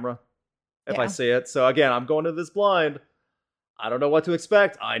off camera if I see it. So again, I'm going to this blind. I don't know what to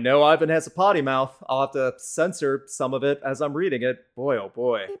expect. I know Ivan has a potty mouth. I'll have to censor some of it as I'm reading it. Boy, oh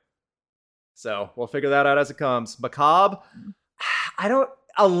boy. So we'll figure that out as it comes. Macabre?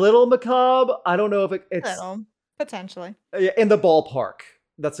 A little macabre. I don't know if it's... A little, potentially. In the ballpark.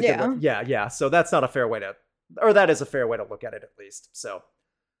 That's a good one. Yeah. So that's not a fair way to... Or that is a fair way to look at it, at least. So,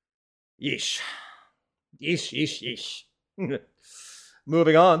 yeesh.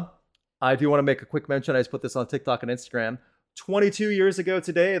 Moving on. I do want to make a quick mention. I just put this on TikTok and Instagram. 22 years ago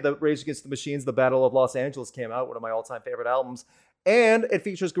today, the Rage Against the Machines, The Battle of Los Angeles came out, one of my all-time favorite albums. And it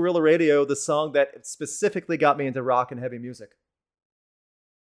features Guerrilla Radio, the song that specifically got me into rock and heavy music.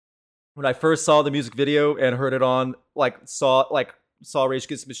 When I first saw the music video and heard it on, saw Rage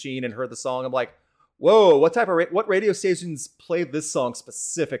Against the Machine and heard the song, I'm like, whoa, what radio stations played this song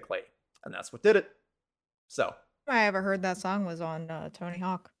specifically? And that's what did it. So I ever heard that song was on Tony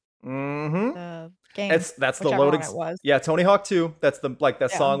Hawk. Mm-hmm. The game. That's the loading. It was. Yeah, Tony Hawk 2. That's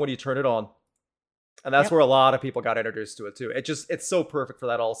that song when you turn it on. And that's where a lot of people got introduced to it too. It's so perfect for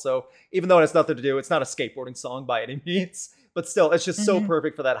that also. Even though it has nothing to do, it's not a skateboarding song by any means. But still, it's just so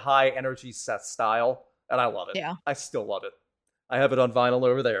perfect for that high energy set style. And I love it. Yeah. I still love it. I have it on vinyl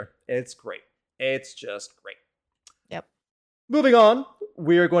over there. It's great. It's just great. Yep. Moving on,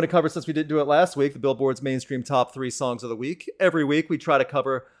 we are going to cover, since we didn't do it last week, the Billboard's mainstream top 3 songs of the week. Every week, we try to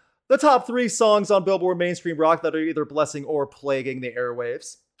cover the top 3 songs on Billboard mainstream rock that are either blessing or plaguing the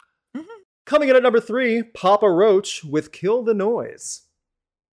airwaves. Mm-hmm. Coming in at number 3, Papa Roach with Kill the Noise.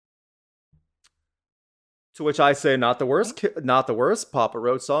 To which I say, not the worst Papa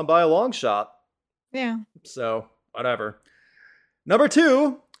Roach song by a long shot. Yeah. So, whatever. Number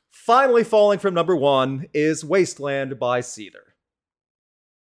 2, finally falling from number 1, is Wasteland by Seether.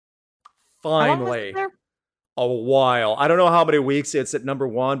 Finally. A while. I don't know how many weeks it's at number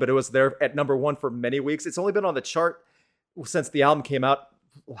 1, but it was there at number 1 for many weeks. It's only been on the chart since the album came out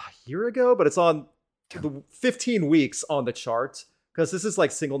a year ago, but it's on 15 weeks on the chart, because this is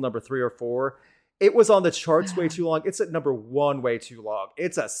like single number 3 or 4. It was on the charts way too long. It's at number 1 way too long.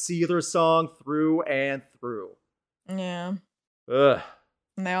 It's a Seether song through and through. Yeah. Ugh.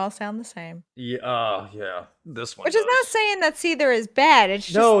 And they all sound the same. Yeah, yeah. This one Which is not saying that Seether is bad. It's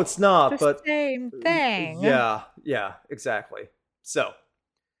just it's not, the but same thing. Yeah, exactly. So,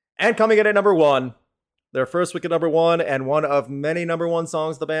 and coming in at number 1, their first week at number 1, and one of many number 1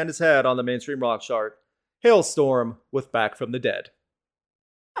 songs the band has had on the mainstream rock chart, Hailstorm with Back from the Dead.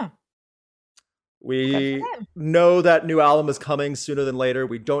 We know that new album is coming sooner than later.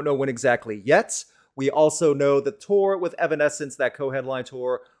 We don't know when exactly yet. We also know the tour with Evanescence, that co-headline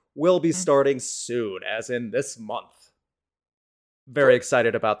tour, will be starting soon, as in this month. Very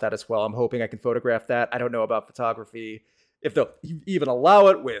excited about that as well. I'm hoping I can photograph that. I don't know about photography, if they'll even allow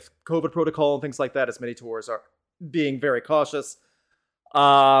it with COVID protocol and things like that, as many tours are being very cautious.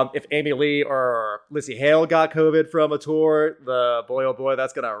 If Amy Lee or Lizzie Hale got COVID from a tour, boy, oh boy,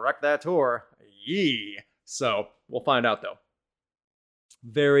 that's going to wreck that tour. Yee. So, we'll find out though.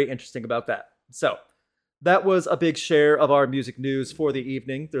 Very interesting about that. So, that was a big share of our music news for the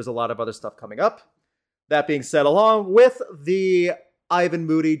evening. There's a lot of other stuff coming up. That being said, along with the Ivan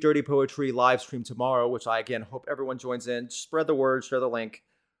Moody Dirty Poetry live stream tomorrow, which I again hope everyone joins in, spread the word, share the link.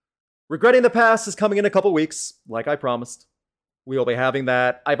 Regretting the Past is coming in a couple weeks, like I promised. We will be having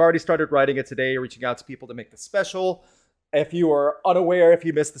that. I've already started writing it today, reaching out to people to make the special. If you are unaware, if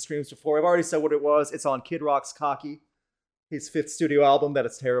you missed the streams before, I've already said what it was. It's on Kid Rock's Cocky, his 5th studio album that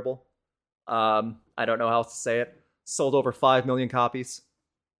is terrible. I don't know how else to say it. Sold over 5 million copies.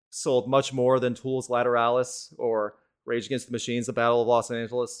 Sold much more than Tool's Lateralis or Rage Against the Machine's The Battle of Los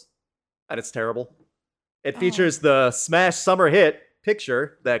Angeles. And it's terrible. It features the smash summer hit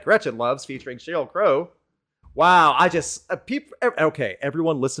Picture that Gretchen loves, featuring Sheryl Crow. Wow, okay,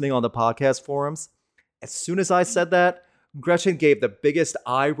 everyone listening on the podcast forums, as soon as I said that, Gretchen gave the biggest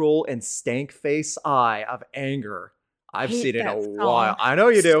eye roll and stank face eye of anger I've seen in a while. I know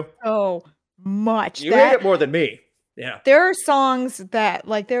you do. So much. You hate it more than me. Yeah. There are songs that,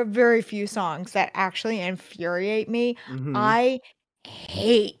 there are very few songs that actually infuriate me. Mm-hmm. I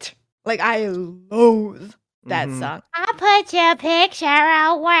hate, I loathe that song. I'll put your picture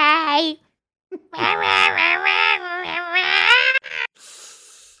away.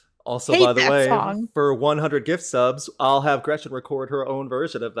 Also, by the way, for 100 gift subs, I'll have Gretchen record her own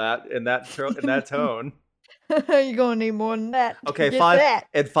version of that in that tone. You're gonna need more than that. Okay,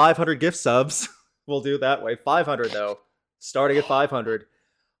 500 gift subs. We'll do it that way. 500 though, starting at 500.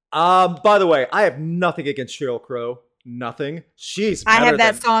 By the way, I have nothing against Sheryl Crow. Nothing. She's. I have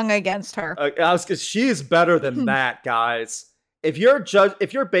that song against her. She's better than that, guys. If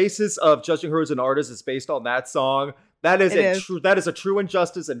your basis of judging her as an artist is based on that song, that is a true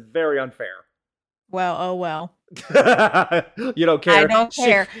injustice and very unfair. Well, oh well. You don't care. I don't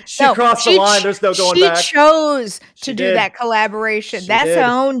care. She crossed the line. There's no going back. She chose to do that collaboration. That's her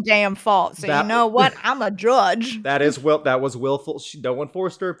own damn fault. So you know what? I'm a judge. That was willful. No one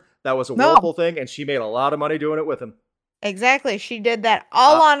forced her. That was a willful thing, and she made a lot of money doing it with him. Exactly. She did that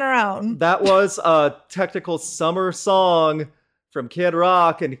all on her own. That was a technical summer song from Kid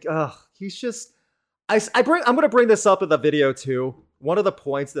Rock, and he's just. I'm going to bring this up in the video too. One of the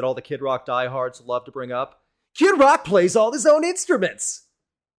points that all the Kid Rock diehards love to bring up Kid Rock plays all his own instruments.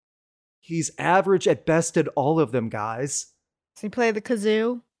 He's average at best at all of them, guys. Does he play the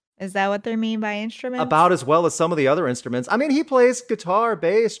kazoo? Is that what they mean by instruments? About as well as some of the other instruments. I mean, he plays guitar,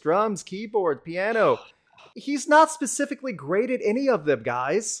 bass, drums, keyboard, piano. He's not specifically great at any of them,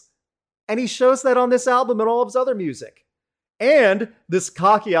 guys. And he shows that on this album and all of his other music. And this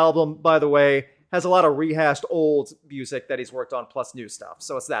Cocky album, by the way, has a lot of rehashed old music that he's worked on plus new stuff.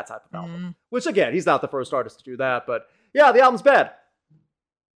 So it's that type of album. Which, again, he's not the first artist to do that. But yeah, the album's bad.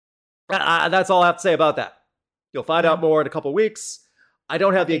 That's all I have to say about that. You'll find out more in a couple weeks. I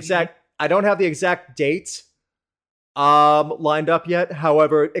don't have the exact date lined up yet.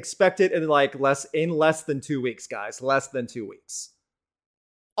 However, expect it in less than 2 weeks, guys. Less than 2 weeks.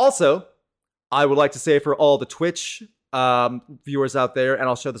 Also, I would like to say for all the Twitch viewers out there, and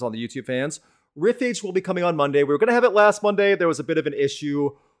I'll show this on the YouTube fans, Riffage will be coming on Monday. We were going to have it last Monday. There was a bit of an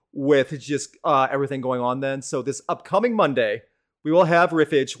issue with just everything going on then. So this upcoming Monday, we will have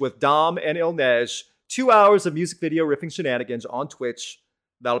Riffage with Dom and Ilnej. 2 hours of music video riffing shenanigans on Twitch.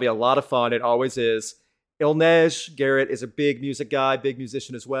 That'll be a lot of fun. It always is. Ilnej Garrett is a big music guy, big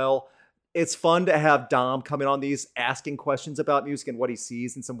musician as well. It's fun to have Dom come in on these, asking questions about music and what he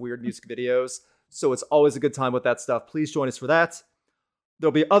sees in some weird music videos. So it's always a good time with that stuff. Please join us for that.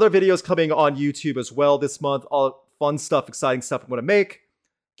 There'll be other videos coming on YouTube as well this month. All fun stuff, exciting stuff I'm going to make.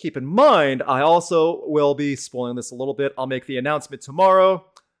 Keep in mind, I also will be spoiling this a little bit. I'll make the announcement tomorrow.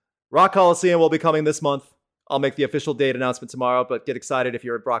 Rock Coliseum will be coming this month. I'll make the official date announcement tomorrow, but get excited if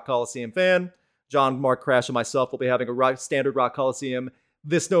you're a Rock Coliseum fan. John, Mark, Crash, and myself will be having a standard Rock Coliseum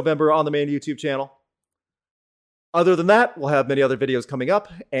this November on the main YouTube channel. Other than that, we'll have many other videos coming up,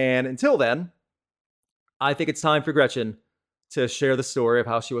 and until then, I think it's time for Gretchen to share the story of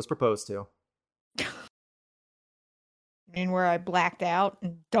how she was proposed to. I mean, where I blacked out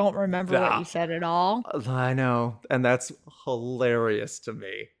and don't remember what you said at all. I know, and that's hilarious to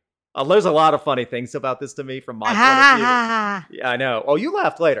me. There's a lot of funny things about this to me from my point of view. Yeah, I know. Oh, you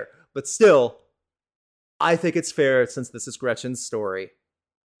laughed later. But still, I think it's fair since this is Gretchen's story.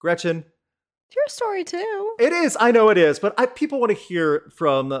 Gretchen. It's your story too. It is. I know it is. But people want to hear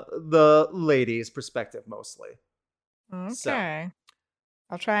from the lady's perspective mostly. Okay. So.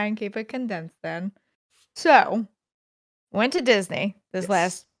 I'll try and keep it condensed then. So, went to Disney this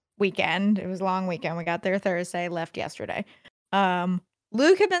last weekend. It was a long weekend. We got there Thursday, left yesterday.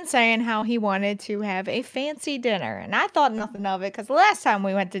 Luke had been saying how he wanted to have a fancy dinner, and I thought nothing of it because the last time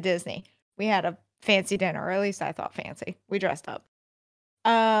we went to Disney, we had a fancy dinner, or at least I thought fancy. We dressed up.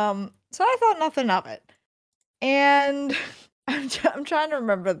 So I thought nothing of it. And I'm trying to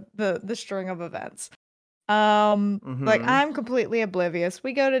remember the string of events. Like I'm completely oblivious.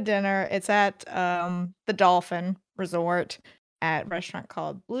 We go to dinner. It's at the Dolphin Resort at a restaurant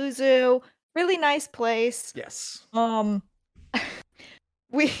called Blue Zoo. Really nice place. Yes.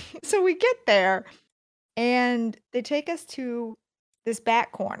 We get there and they take us to this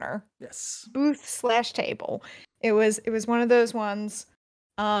back corner. Yes. Booth/table. It was one of those ones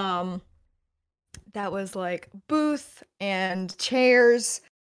that was like booth and chairs,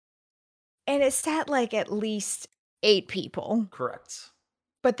 and it sat like at least 8 people. Correct.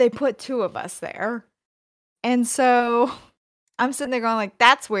 But they put 2 of us there. And so I'm sitting there going like,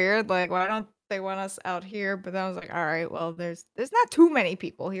 that's weird. Like, why don't they want us out here? But then I was like, all right, well, there's not too many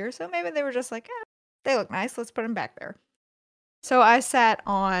people here. So maybe they were just like, they look nice. Let's put them back there. So I sat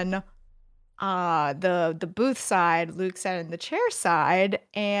on the booth side. Luke sat in the chair side,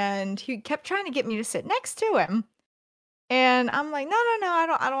 and he kept trying to get me to sit next to him. And I'm like, no, I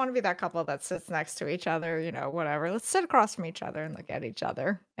don't want to be that couple that sits next to each other, whatever. Let's sit across from each other and look at each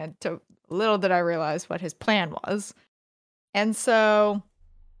other. And little did I realize what his plan was. And so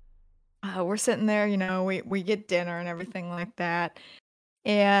we're sitting there, we get dinner and everything like that.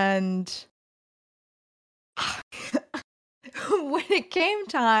 And when it came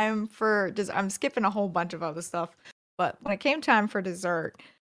time for dessert, I'm skipping a whole bunch of other stuff, but when it came time for dessert,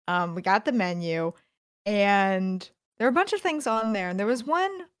 we got the menu, and there were a bunch of things on there, and there was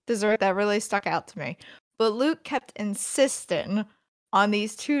one dessert that really stuck out to me. But Luke kept insisting on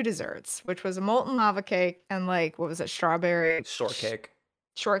these 2 desserts, which was a molten lava cake and strawberry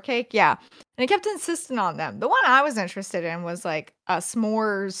shortcake, yeah. And he kept insisting on them. The one I was interested in was like a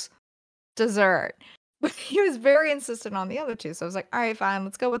s'mores dessert. But he was very insistent on the other 2. So I was like, all right, fine,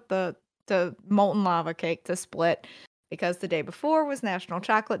 let's go with the molten lava cake to split, because the day before was National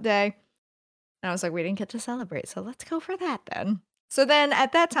Chocolate Day. And I was like, we didn't get to celebrate, so let's go for that then. So then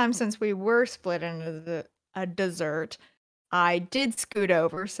at that time, since we were split into a dessert, I did scoot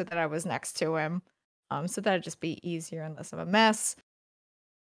over so that I was next to him, so that it'd just be easier and less of a mess.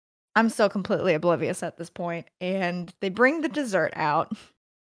 I'm still completely oblivious at this point, and they bring the dessert out,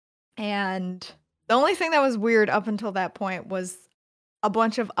 and the only thing that was weird up until that point was a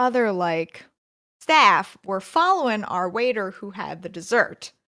bunch of other, like, staff were following our waiter who had the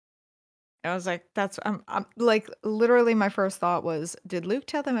dessert. I was like, that's I'm like, literally my first thought was, did Luke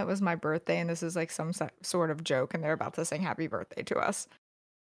tell them it was my birthday and this is like some sort of joke and they're about to sing happy birthday to us?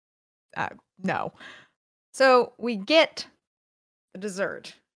 No. So we get the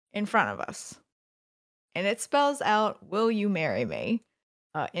dessert in front of us and it spells out, "Will you marry me?"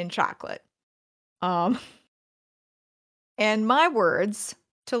 In chocolate. Um, and my words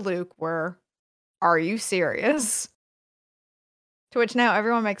to Luke were, "Are you serious?" To which now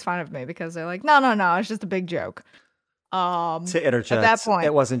everyone makes fun of me because they're like, "No, no, no, it's just a big joke." To At that interject, point,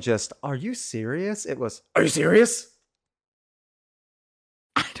 it wasn't just, "Are you serious?" It was, "Are you serious?"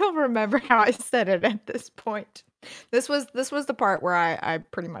 I don't remember how I said it at this point. This was the part where I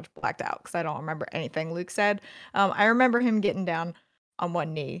pretty much blacked out because I don't remember anything Luke said. I remember him getting down on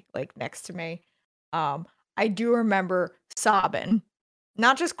one knee, like next to me. I do remember sobbing,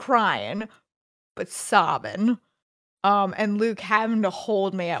 not just crying, but sobbing. And Luke having to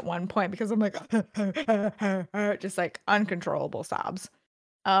hold me at one point because I'm like, just like uncontrollable sobs.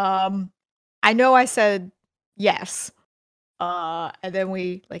 Um, I know I said yes. And then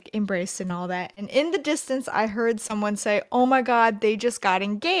we like embraced and all that. And in the distance, I heard someone say, "Oh my God, they just got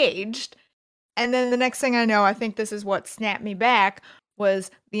engaged." And then the next thing I know, I think this is what snapped me back,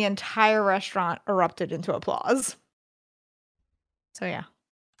 was the entire restaurant erupted into applause. So yeah,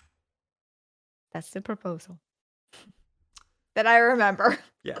 that's the proposal that I remember.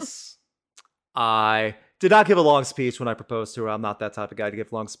 Yes. I did not give a long speech when I proposed to her. I'm not that type of guy to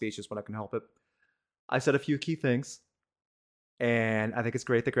give long speeches when I can help it. I said a few key things, and I think it's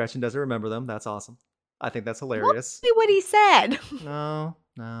great that Gretchen doesn't remember them. That's awesome. I think that's hilarious. What he said. No,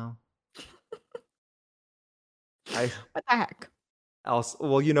 no. I What the heck? also,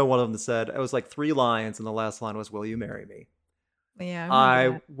 well, you know, one of them said it was like 3 lines, and the last line was, "Will you marry me?" Yeah, I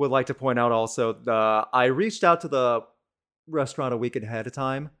remember I that. would like to point out also I reached out to the restaurant a week ahead of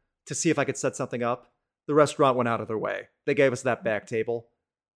time to see if I could set something up. The restaurant went out of their way. They gave us that back table,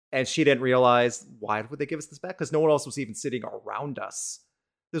 and she didn't realize, why would they give us this back? Because no one else was even sitting around us.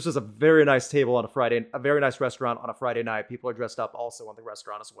 This was a very nice table on a Friday, a very nice restaurant on a Friday night. People are dressed up also on the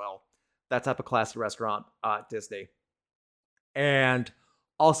restaurant as well. That type of classy restaurant, Disney. And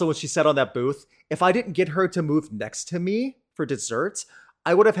also, when she sat on that booth, if I didn't get her to move next to me for dessert,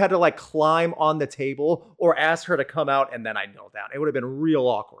 I would have had to like climb on the table or ask her to come out and then I kneel down. It would have been real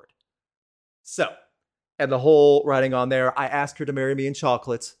awkward. So, and the whole writing on there, I asked her to marry me in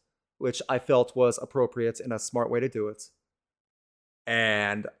chocolate, which I felt was appropriate and a smart way to do it.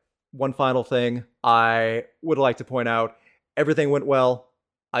 And one final thing I would like to point out, everything went well.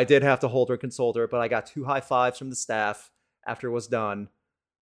 I did have to hold her and console her, but I got 2 high fives from the staff after it was done.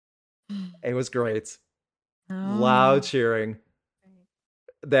 It was great. Loud Oh. cheering.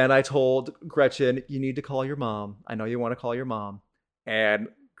 Then I told Gretchen, "You need to call your mom. I know you want to call your mom." And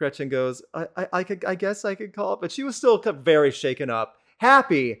Gretchen goes, I guess I could call it. But she was still very shaken up.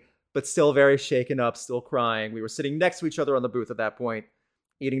 Happy, but still very shaken up, still crying. We were sitting next to each other on the booth at that point,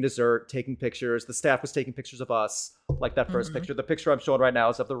 eating dessert, taking pictures. The staff was taking pictures of us, like that first picture. The picture I'm showing right now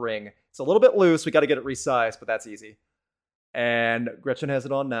is of the ring. It's a little bit loose. We got to get it resized, but that's easy. And Gretchen has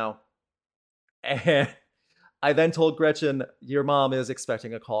it on now. And I then told Gretchen, "Your mom is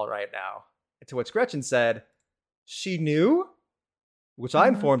expecting a call right now." To which Gretchen said, she knew, which I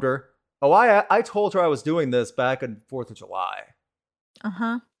Mhm. informed her, "Oh, I told her I was doing this back on 4th of July.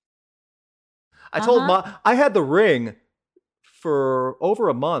 Uh-huh. I told Uh-huh. Mom, I had the ring for over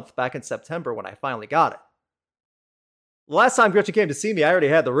a month back in September when I finally got it. The last time Gretchen came to see me, I already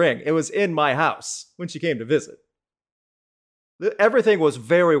had the ring. It was in my house when she came to visit. Everything was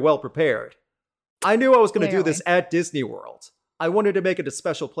very well prepared. I knew I was going to do this Clearly. at Disney World. I wanted to make it a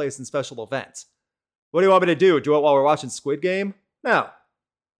special place and special event. What do you want me to do? Do it while we're watching Squid Game? No.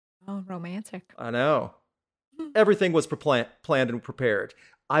 Oh, romantic. I know. Everything was planned and prepared.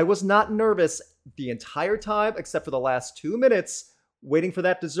 I was not nervous the entire time except for the last 2 minutes waiting for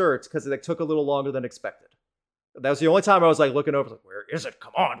that dessert because it took a little longer than expected. That was the only time I was like looking over, like, where is it?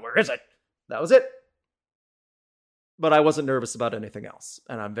 Come on, where is it? That was it. But I wasn't nervous about anything else.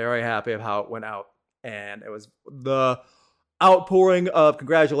 And I'm very happy of how it went out. And it was the outpouring of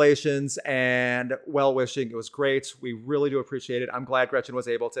congratulations and well-wishing. It was great. We really do appreciate it. I'm glad Gretchen was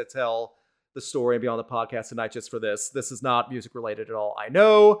able to tell the story and be on the podcast tonight just for this. This is not music related at all, I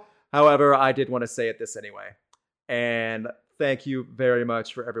know. However, I did want to say it this anyway. And thank you very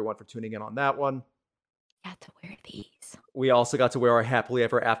much for everyone for tuning in on that one. Got to wear these. We also got to wear our happily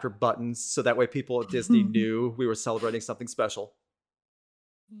ever after buttons, so that way people at Disney knew we were celebrating something special.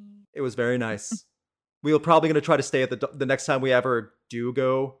 It was very nice. We were probably going to try to stay at the next time we ever do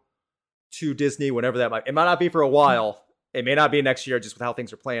go to Disney, whenever that might. It might not be for a while. It may not be next year, just with how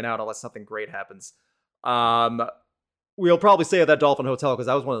things are playing out, unless something great happens. We'll probably stay at that Dolphin Hotel because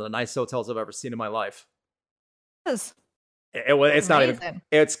that was one of the nicest hotels I've ever seen in my life. Yes. It's not even.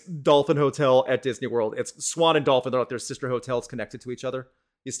 It's Dolphin Hotel at Disney World. It's Swan and Dolphin. They're like their sister hotels connected to each other.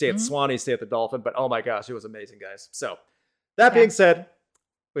 You stay at Swan, you stay at the Dolphin. But oh my gosh, it was amazing, guys. So that being said,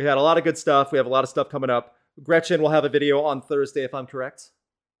 we had a lot of good stuff. We have a lot of stuff coming up. Gretchen will have a video on Thursday, if I'm correct.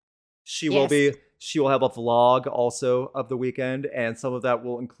 She will have a vlog also of the weekend, and some of that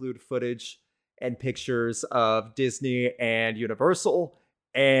will include footage and pictures of Disney and Universal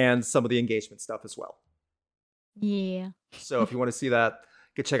and some of the engagement stuff as well. Yeah. So if you want to see that,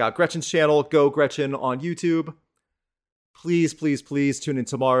 you can check out Gretchen's channel, Go Gretchen on YouTube. Please, please, please tune in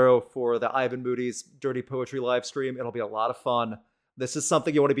tomorrow for the Ivan Moody's Dirty Poetry live stream. It'll be a lot of fun. This is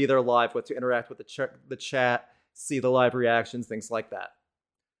something you want to be there live with, to interact with the chat, see the live reactions, things like that.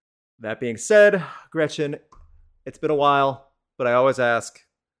 That being said, Gretchen, it's been a while, but I always ask,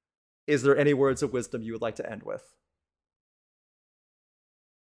 is there any words of wisdom you would like to end with?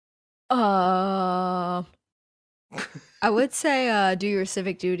 I would say do your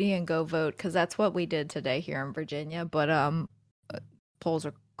civic duty and go vote, because that's what we did today here in Virginia. But polls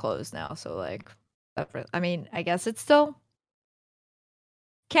are closed now, so like, I mean, I guess it still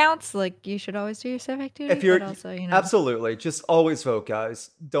counts. Like, you should always do your civic duty. If you're but also, absolutely, just always vote,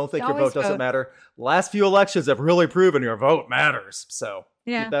 guys. Don't think your Always vote doesn't vote. matter. Last few elections have really proven your vote matters. So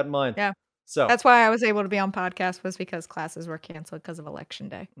Yeah. keep that in mind. Yeah. So That's why I was able to be on podcast, was because classes were canceled because of election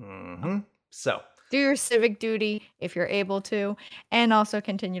day. So Do your civic duty if you're able to, and also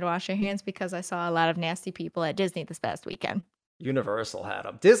continue to wash your hands, because I saw a lot of nasty people at Disney this past weekend. Universal had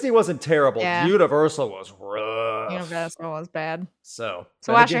them. Disney wasn't terrible. Yeah. Universal was rough. Universal was bad. So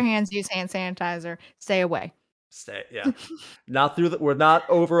wash your hands, use hand sanitizer, stay away. Yeah. We're not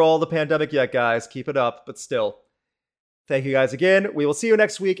over all the pandemic yet, guys. Keep it up, but still. Thank you guys again. We will see you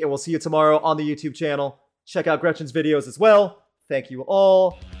next week, and we'll see you tomorrow on the YouTube channel. Check out Gretchen's videos as well. Thank you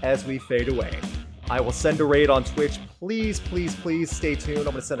all as we fade away. I will send a raid on Twitch. Please, please, please stay tuned. I'm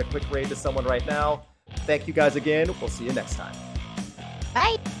going to send a quick raid to someone right now. Thank you guys again. We'll see you next time.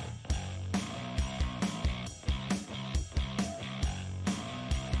 Bye.